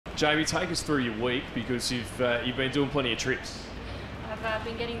Jamie, take us through your week because you've been doing plenty of trips. I've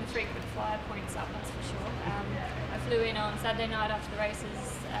been getting the frequent flyer points up, that's for sure. I flew in on Saturday night after the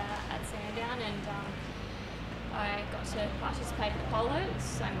races at Sandown, and I got to participate in the polo. It was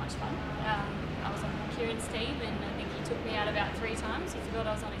so much fun. I was on Kieran's team, and I think he took me out about 3 times. He forgot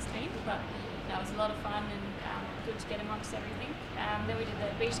I was on his team, but it was a lot of fun and good to get amongst everything. Then we did the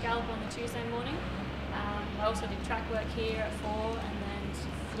beach gallop on the Tuesday morning. I also did track work here at 4, and then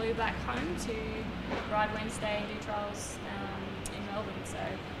flew back home to ride Wednesday and do trials in Melbourne. So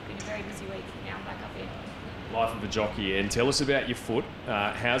it's been a very busy week. Now I'm back up here. Life of a jockey, and tell us about your foot.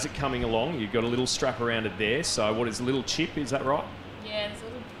 How's it coming along? You've got a little strap around it there. So what is a little chip? Is that right? Yeah, there's a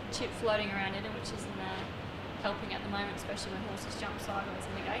little chip floating around in it, which isn't helping at the moment, especially when horses jump sideways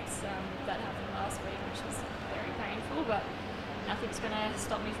in the gates. That happened last week, which was very painful, but nothing's going to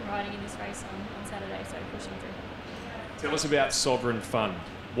stop me from riding in this race on Saturday, so pushing through. Tell us about Sovereign Fund.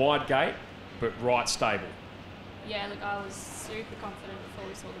 Wide gate, but right stable. Yeah, look, I was super confident before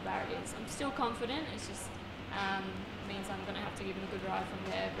we saw the barriers. I'm still confident, it's just means I'm going to have to give him a good ride from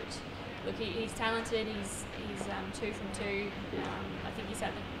there. But look, he's talented, he's 2 from 2. I think he's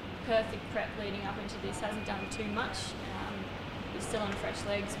had the perfect prep leading up into this, hasn't done too much. He's still on fresh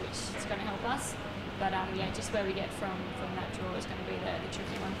legs, which is going to help us. But yeah, just where we get from that draw is going to be the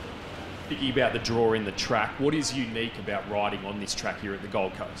tricky one. Thinking about the draw in the track, what is unique about riding on this track here at the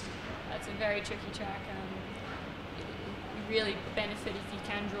Gold Coast? It's a very tricky track. You really benefit if you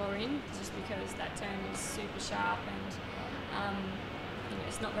can draw in, just because that turn is super sharp and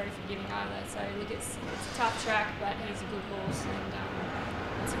it's not very forgiving either. So look, it's a tough track, but he's a good horse, and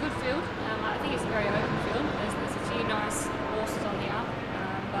it's a good field. I think it's a very open field. There's a few nice horses on the up,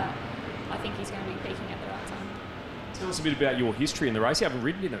 but I think he's going to be peaking at the right time. Tell us a bit about your history in the race. You haven't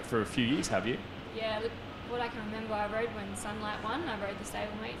ridden in it for a few years, have you? Yeah, look, what I can remember, I rode when Sunlight won. I rode the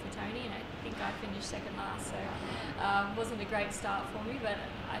stablemate for Tony, and I think I finished second last, so it wasn't a great start for me, but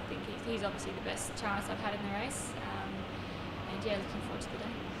I think he's obviously the best chance I've had in the race, and yeah, looking forward to the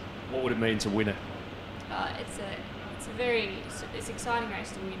day. What would it mean to win it? It's an exciting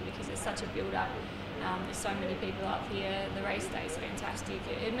race to win because there's such a build-up. There's so many people up here. The race day is fantastic.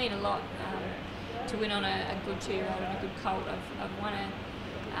 It'd mean a lot to win on a good 2-year-old and a good colt. I've won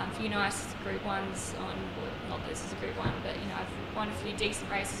a few nice Group 1s on, well, not this is a Group 1, but I've won a few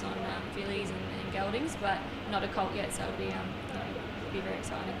decent races on fillies and geldings, but not a colt yet, so it'll be very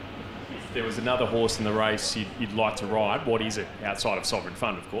exciting. If there was another horse in the race you'd like to ride, what is it, outside of Sovereign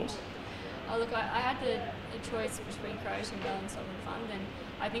Fund, of course? Oh, look, I had the choice between Croatian Belle and Sovereign Fund, and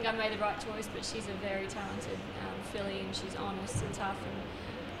I think I made the right choice, but she's a very talented filly, and she's honest and tough, and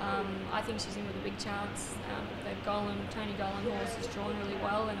I think she's in with a big chance. The Tony Gollan horse is drawn really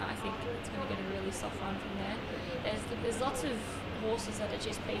well, and I think it's going to get a really soft run from there. There's lots of horses that are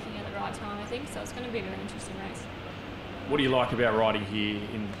just peaking at the right time, I think, so it's going to be a very interesting race. What do you like about riding here,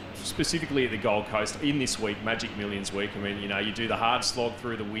 specifically at the Gold Coast, in this week, Magic Millions week? I mean, you do the hard slog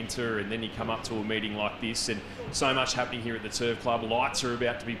through the winter, and then you come up to a meeting like this, and so much happening here at the Turf Club. Lights are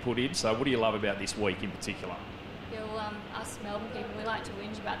about to be put in, so what do you love about this week in particular? Yeah, well, us Melbourne people, we like to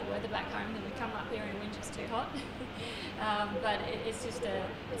whinge about the weather back home, and we come up here and whinge it's too hot. But it's just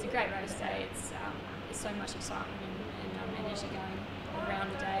it's a great race day. It's so much excitement and energy going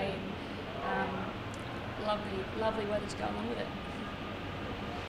around the day, and lovely weather to go along with it.